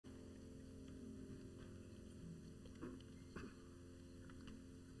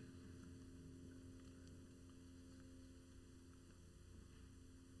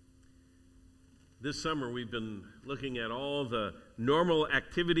This summer, we've been looking at all the normal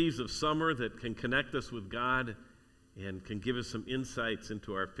activities of summer that can connect us with God and can give us some insights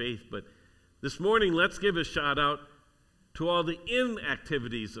into our faith. But this morning, let's give a shout out to all the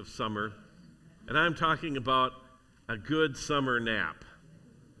inactivities of summer. And I'm talking about a good summer nap.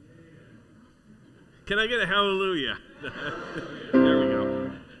 Can I get a hallelujah? There we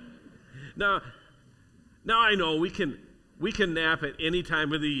go. Now I know we can nap at any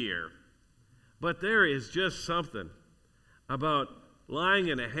time of the year. But there is just something about lying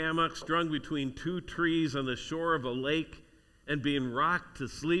in a hammock strung between two trees on the shore of a lake and being rocked to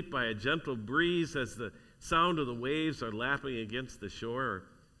sleep by a gentle breeze as the sound of the waves are lapping against the shore.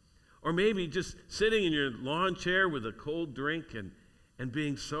 Or maybe just sitting in your lawn chair with a cold drink and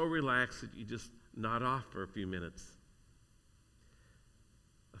being so relaxed that you just nod off for a few minutes.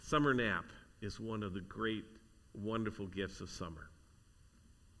 A summer nap is one of the great, wonderful gifts of summer.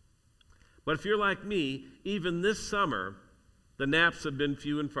 But if you're like me, even this summer, the naps have been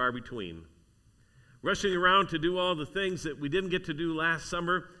few and far between. Rushing around to do all the things that we didn't get to do last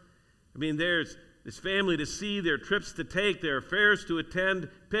summer. I mean, there's family to see, there are trips to take, there are fairs to attend,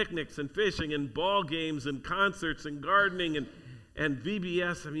 picnics and fishing and ball games and concerts and gardening and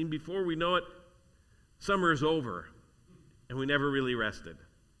VBS. I mean, before we know it, summer is over and we never really rested.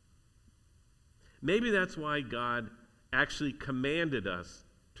 Maybe that's why God actually commanded us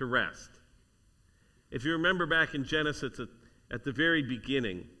to rest. If you remember back in Genesis at the very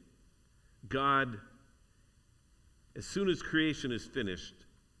beginning, God, as soon as creation is finished,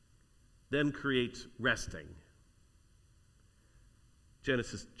 then creates resting.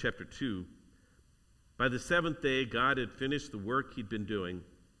 Genesis chapter 2. By the seventh day, God had finished the work he'd been doing.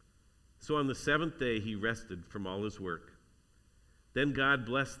 So on the seventh day, he rested from all his work. Then God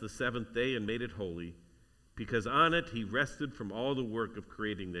blessed the seventh day and made it holy, because on it he rested from all the work of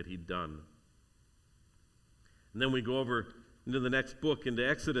creating that he'd done. And then we go over into the next book, into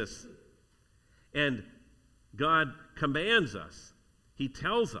Exodus. And God commands us, he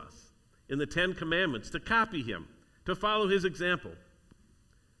tells us in the Ten Commandments to copy him, to follow his example.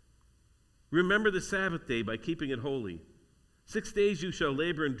 Remember the Sabbath day by keeping it holy. 6 days you shall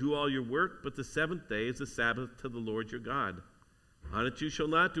labor and do all your work, but the seventh day is the Sabbath to the Lord your God. On it you shall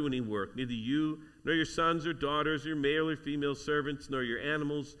not do any work, neither you, nor your sons or daughters, your male or female servants, nor your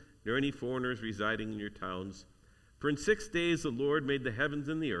animals, nor any foreigners residing in your towns. For in 6 days the Lord made the heavens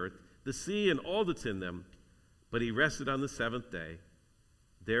and the earth, the sea and all that's in them, but he rested on the seventh day.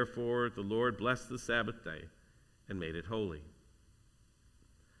 Therefore the Lord blessed the Sabbath day and made it holy.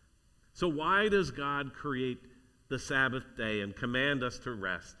 So why does God create the Sabbath day and command us to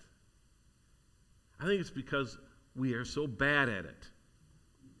rest? I think it's because we are so bad at it.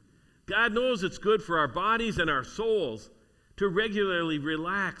 God knows it's good for our bodies and our souls to regularly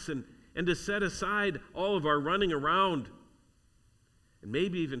relax and to set aside all of our running around and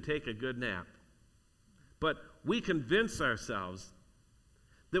maybe even take a good nap. But we convince ourselves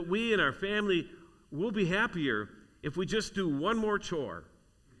that we and our family will be happier if we just do one more chore,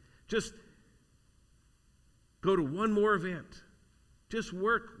 just go to one more event, just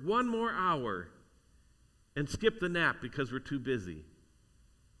work one more hour and skip the nap because we're too busy.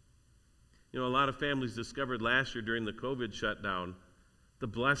 You know, a lot of families discovered last year during the COVID shutdown the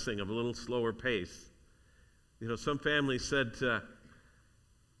blessing of a little slower pace. You know, some families said,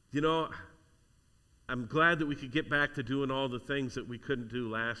 I'm glad that we could get back to doing all the things that we couldn't do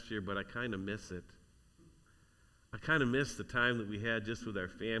last year, but I kind of miss it. I kind of miss the time that we had just with our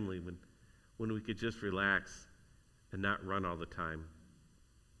family when we could just relax and not run all the time.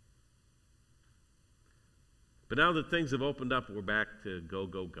 But now that things have opened up, we're back to go,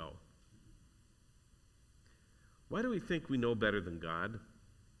 go, go. Why do we think we know better than God?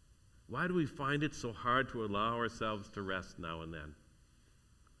 Why do we find it so hard to allow ourselves to rest now and then?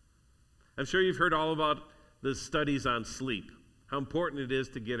 I'm sure you've heard all about the studies on sleep, how important it is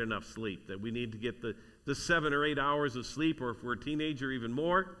to get enough sleep, that we need to get the 7 or 8 hours of sleep, or if we're a teenager, even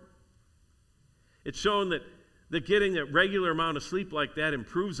more. It's shown that getting a regular amount of sleep like that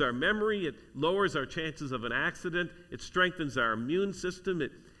improves our memory, it lowers our chances of an accident, it strengthens our immune system,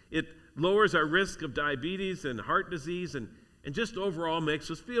 it lowers our risk of diabetes and heart disease, and just overall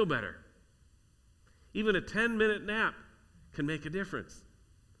makes us feel better. Even a 10-minute nap can make a difference.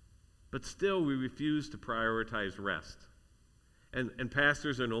 But still, we refuse to prioritize rest. And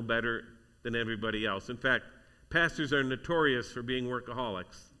pastors are no better than everybody else. In fact, pastors are notorious for being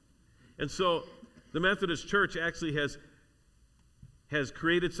workaholics. And so the Methodist Church actually has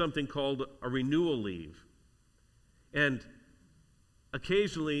created something called a renewal leave. And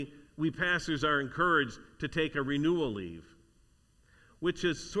occasionally, we pastors are encouraged to take a renewal leave. which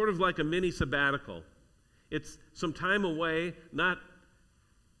is sort of like a mini sabbatical. It's some time away, not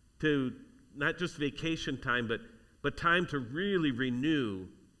just vacation time, but time to really renew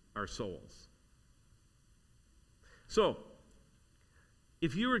our souls. So,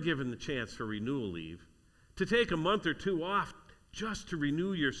 if you were given the chance for renewal leave, to take a month or two off just to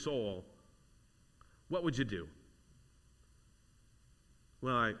renew your soul, what would you do?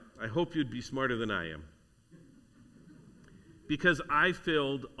 Well, I hope you'd be smarter than I am. Because I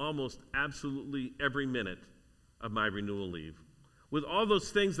filled almost absolutely every minute of my renewal leave with all those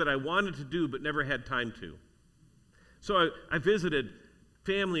things that I wanted to do but never had time to. So I visited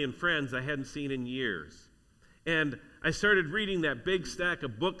family and friends I hadn't seen in years. And I started reading that big stack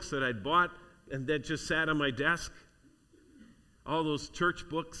of books that I'd bought and that just sat on my desk. All those church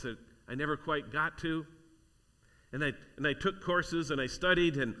books that I never quite got to. And I took courses and I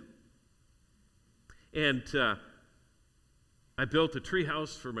studied and I built a tree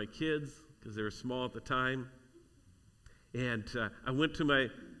house for my kids because they were small at the time. And I went to my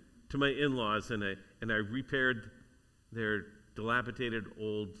in-laws and I repaired their dilapidated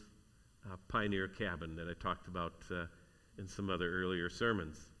old pioneer cabin that I talked about in some other earlier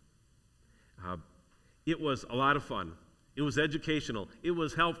sermons. It was a lot of fun. It was educational. It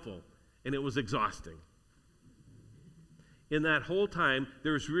was helpful. And it was exhausting. In that whole time,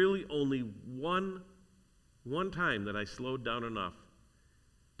 there was really only one time that I slowed down enough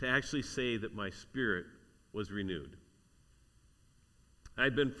to actually say that my spirit was renewed.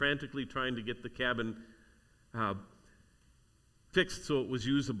 I'd been frantically trying to get the cabin fixed so it was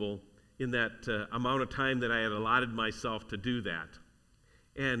usable in that amount of time that I had allotted myself to do that.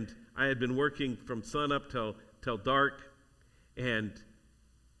 And I had been working from sun up till dark, and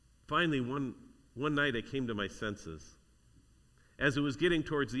finally one night I came to my senses. As it was getting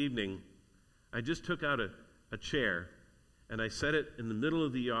towards evening, I just took out a chair and I set it in the middle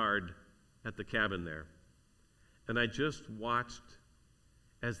of the yard at the cabin there. And I just watched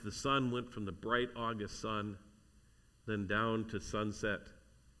as the sun went from the bright August sun, then down to sunset,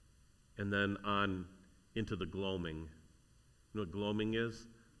 and then on into the gloaming. You know what gloaming is?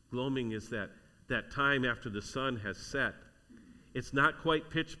 Gloaming is that time after the sun has set. It's not quite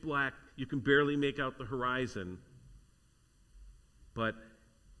pitch black. You can barely make out the horizon. But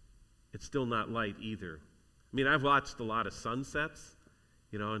it's still not light either. I mean, I've watched a lot of sunsets,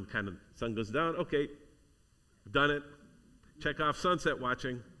 and kind of sun goes down. Okay, I've done it. Check off sunset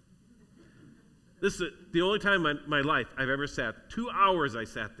watching. This is the only time in my life I've ever sat. 2 hours I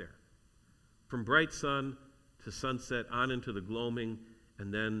sat there. From bright sun to sunset, on into the gloaming,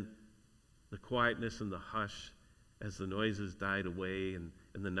 and then the quietness and the hush as the noises died away and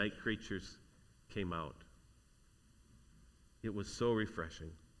the night creatures came out. It was so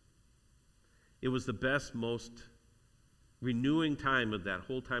refreshing. It was the best, most renewing time of that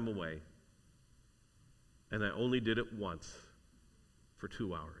whole time away. And I only did it once for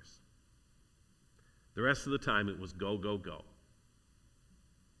 2 hours. The rest of the time it was go, go, go.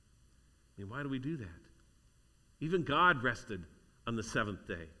 I mean, why do we do that? Even God rested on the seventh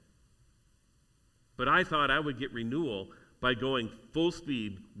day. But I thought I would get renewal by going full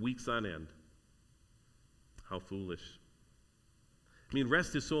speed weeks on end. How foolish. I mean,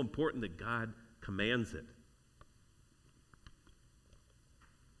 rest is so important that God commands it.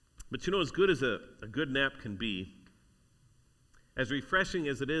 But as good as a good nap can be, as refreshing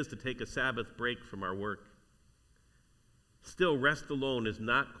as it is to take a Sabbath break from our work, still rest alone is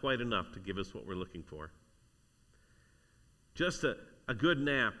not quite enough to give us what we're looking for. Just a good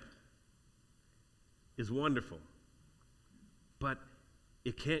nap is wonderful, but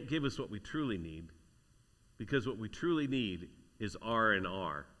it can't give us what we truly need, because what we truly need is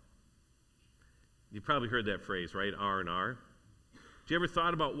R&R. You've probably heard that phrase, right? R&R. Have you ever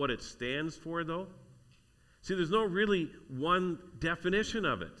thought about what it stands for, though? See, there's no really one definition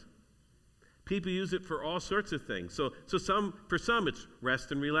of it. People use it for all sorts of things. So for some, it's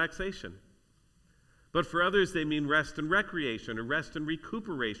rest and relaxation. But for others, they mean rest and recreation, or rest and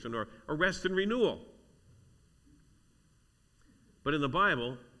recuperation, or rest and renewal. But in the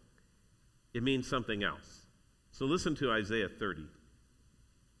Bible, it means something else. So listen to Isaiah 30.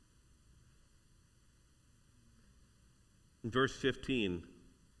 In verse 15,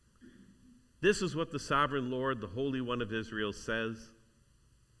 this is what the sovereign Lord, the Holy One of Israel, says: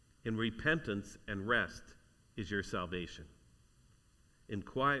 in repentance and rest is your salvation. In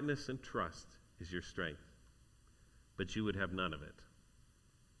quietness and trust is your strength. But you would have none of it.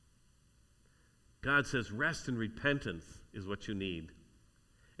 God says rest and repentance is what you need.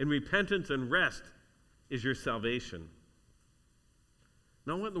 And repentance and rest is your salvation.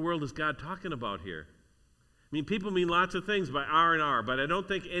 Now, what in the world is God talking about here? mean, people mean lots of things by R&R, but I don't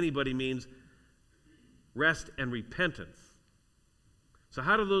think anybody means rest and repentance. So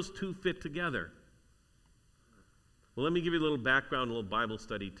how do those two fit together? Well, let me give you a little background, a little Bible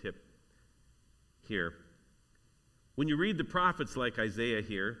study tip here. When you read the prophets like Isaiah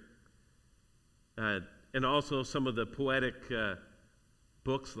here, and also some of the poetic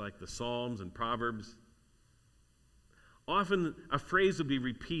books like the Psalms and Proverbs, often a phrase will be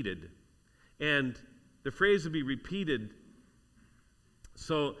repeated. And the phrase will be repeated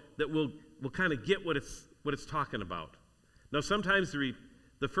so that we'll kind of get what it's talking about. Now, sometimes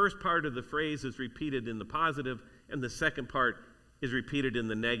the first part of the phrase is repeated in the positive, and the second part is repeated in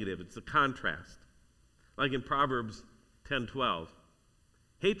the negative. It's a contrast. Like in Proverbs 10:12.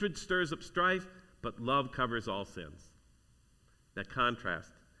 Hatred stirs up strife, but love covers all sins. That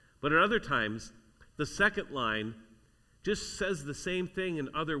contrast. But at other times, the second line just says the same thing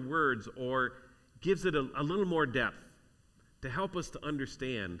in other words or gives it a little more depth to help us to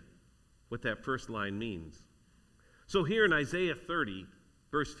understand what that first line means. So here in Isaiah 30,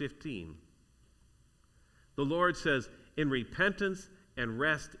 verse 15, the Lord says, "In repentance and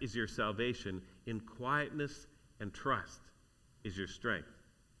rest is your salvation, in quietness and trust is your strength."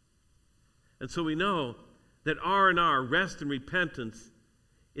 And so we know that R&R, rest and repentance,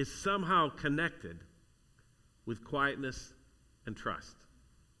 is somehow connected with quietness and trust.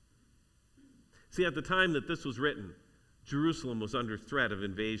 See, at the time that this was written, Jerusalem was under threat of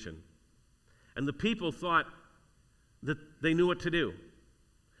invasion. And the people thought that they knew what to do.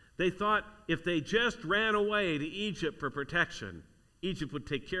 They thought if they just ran away to Egypt for protection, Egypt would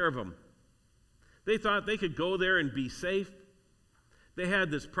take care of them. They thought they could go there and be safe. They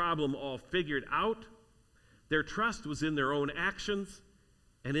had this problem all figured out. Their trust was in their own actions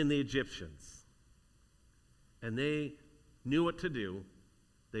and in the Egyptians. And they knew what to do.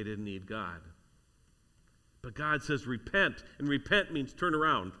 They didn't need God. But God says, repent. And repent means turn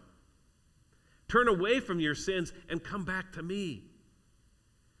around. Turn away from your sins and come back to me.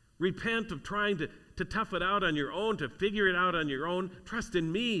 Repent of trying to tough it out on your own, to figure it out on your own. Trust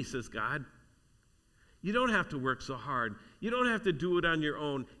in me, says God. You don't have to work so hard. You don't have to do it on your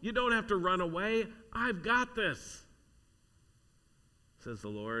own. You don't have to run away. I've got this, says the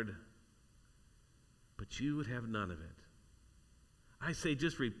Lord. But you would have none of it. I say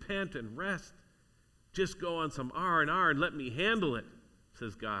just repent and rest. Just go on some R&R and let me handle it,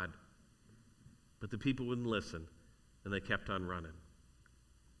 says God. But the people wouldn't listen, and they kept on running.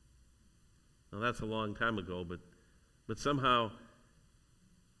 Now, that's a long time ago, but somehow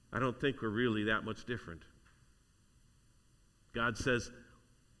I don't think we're really that much different. God says,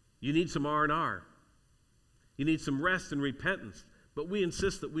 you need some R&R. You need some rest and repentance, but we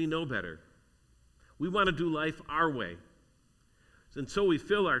insist that we know better. We want to do life our way. And so we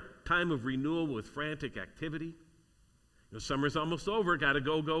fill our time of renewal with frantic activity. Summer's almost over, got to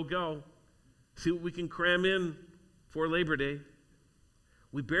go, go, go. See what we can cram in for Labor Day.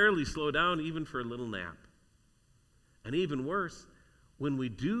 We barely slow down even for a little nap. And even worse, when we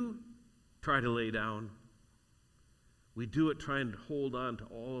do try to lay down, we do it trying to hold on to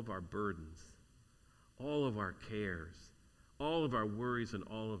all of our burdens, all of our cares, all of our worries, and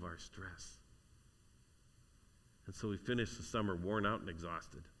all of our stress. And so we finish the summer worn out and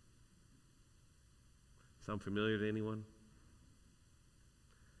exhausted. Sound familiar to anyone?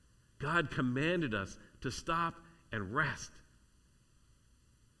 God commanded us to stop and rest.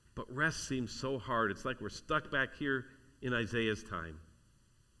 But rest seems so hard. It's like we're stuck back here in Isaiah's time.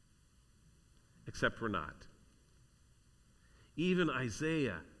 Except we're not. Even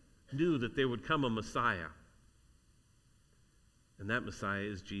Isaiah knew that there would come a Messiah. And that Messiah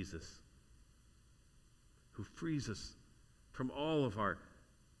is Jesus, who frees us from all of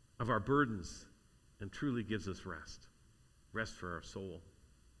our burdens and truly gives us rest for our soul.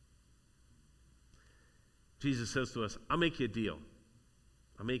 Jesus says to us, I'll make you a deal.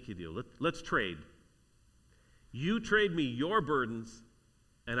 I'll make you a deal. Let's trade. You trade me your burdens,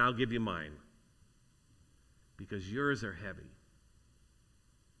 and I'll give you mine. Because yours are heavy,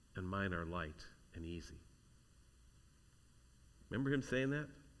 and mine are light and easy. Remember him saying that?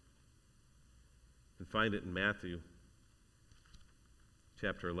 You can find it in Matthew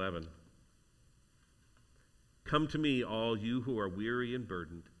chapter 11. Come to me, all you who are weary and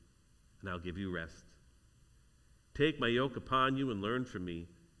burdened, and I'll give you rest. Take my yoke upon you and learn from me,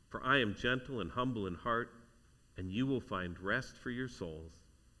 for I am gentle and humble in heart, and you will find rest for your souls.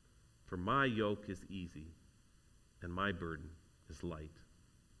 For my yoke is easy, and my burden is light.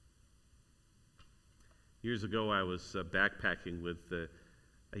 Years ago, I was backpacking with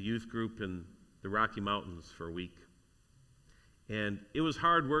a youth group in the Rocky Mountains for a week. And it was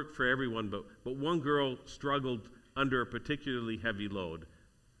hard work for everyone, but one girl struggled under a particularly heavy load.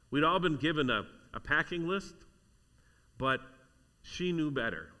 We'd all been given a packing list, but she knew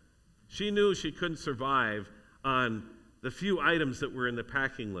better. She knew she couldn't survive on the few items that were in the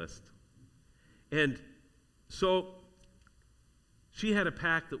packing list. And so she had a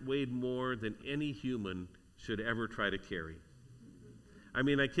pack that weighed more than any human should ever try to carry. I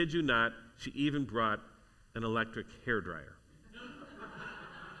mean, I kid you not, she even brought an electric hairdryer.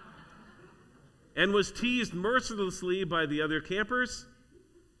 And was teased mercilessly by the other campers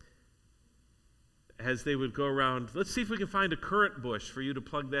as they would go around, let's see if we can find a currant bush for you to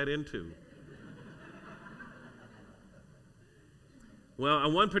plug that into. Well,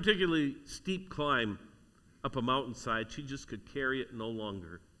 on one particularly steep climb up a mountainside, she just could carry it no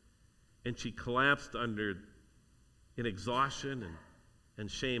longer. And she collapsed under in exhaustion and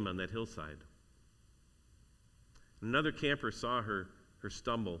shame on that hillside. Another camper saw her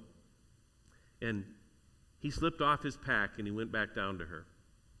stumble, and he slipped off his pack and he went back down to her.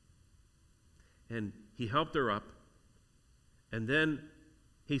 And he helped her up, and then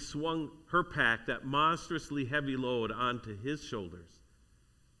he swung her pack, that monstrously heavy load, onto his shoulders.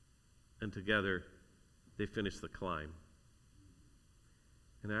 And together, they finished the climb.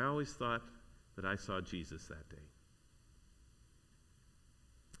 And I always thought that I saw Jesus that day.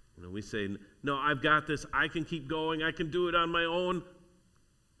 You know, we say, no, I've got this. I can keep going. I can do it on my own,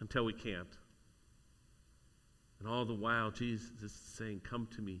 until we can't. And all the while, Jesus is saying, come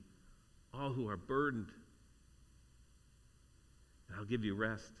to me, all who are burdened, and I'll give you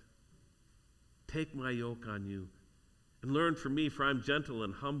rest. Take my yoke on you and learn from me, for I'm gentle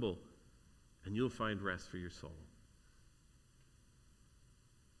and humble, and you'll find rest for your soul.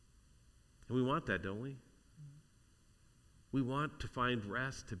 And we want that, don't we? We want to find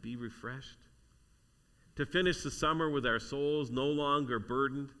rest, to be refreshed, to finish the summer with our souls no longer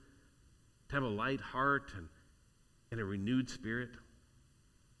burdened, to have a light heart and a renewed spirit.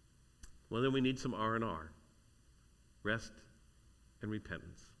 Well, then we need some R&R, rest and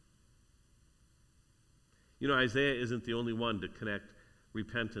repentance. You know, Isaiah isn't the only one to connect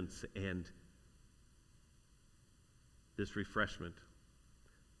repentance and this refreshment.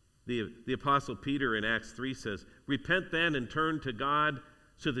 The Apostle Peter in Acts 3 says, repent then and turn to God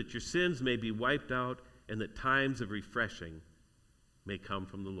so that your sins may be wiped out and that times of refreshing may come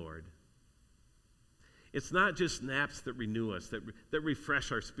from the Lord. It's not just naps that renew us, that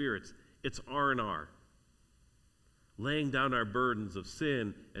refresh our spirits. It's R&R. Laying down our burdens of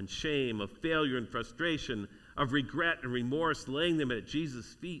sin and shame, of failure and frustration, of regret and remorse, laying them at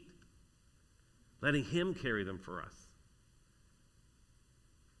Jesus' feet, letting him carry them for us.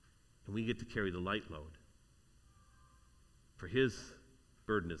 And we get to carry the light load. For his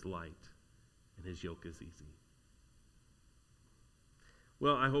burden is light, and his yoke is easy.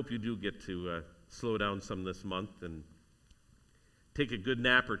 Well, I hope you do get to slow down some this month and take a good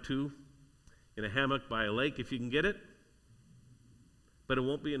nap or two in a hammock by a lake if you can get it. But it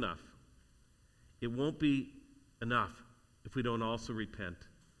won't be enough. It won't be enough if we don't also repent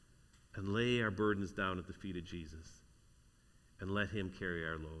and lay our burdens down at the feet of Jesus and let him carry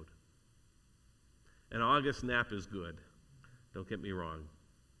our load. An August nap is good, don't get me wrong,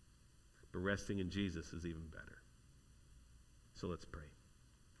 but resting in Jesus is even better. So let's pray.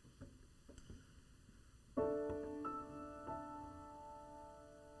 Oh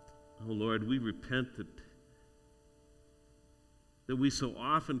Lord, we repent that we so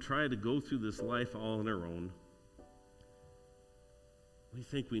often try to go through this life all on our own. We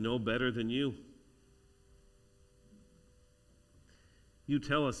think we know better than you. You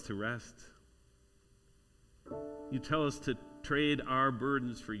tell us to rest. You tell us to trade our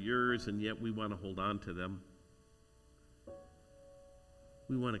burdens for yours, and yet we want to hold on to them.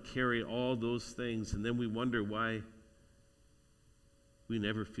 We want to carry all those things, and then we wonder why we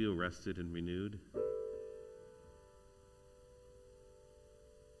never feel rested and renewed.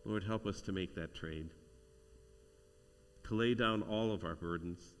 Lord, help us to make that trade, to lay down all of our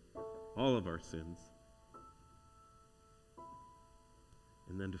burdens, all of our sins,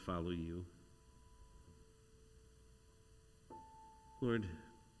 and then to follow you. Lord,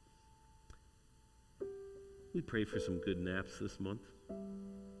 we pray for some good naps this month.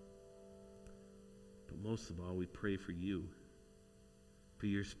 But most of all, we pray for you, for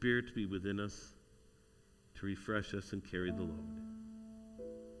your Spirit to be within us, to refresh us and carry the load.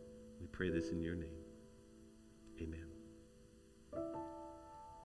 We pray this in your name. Amen.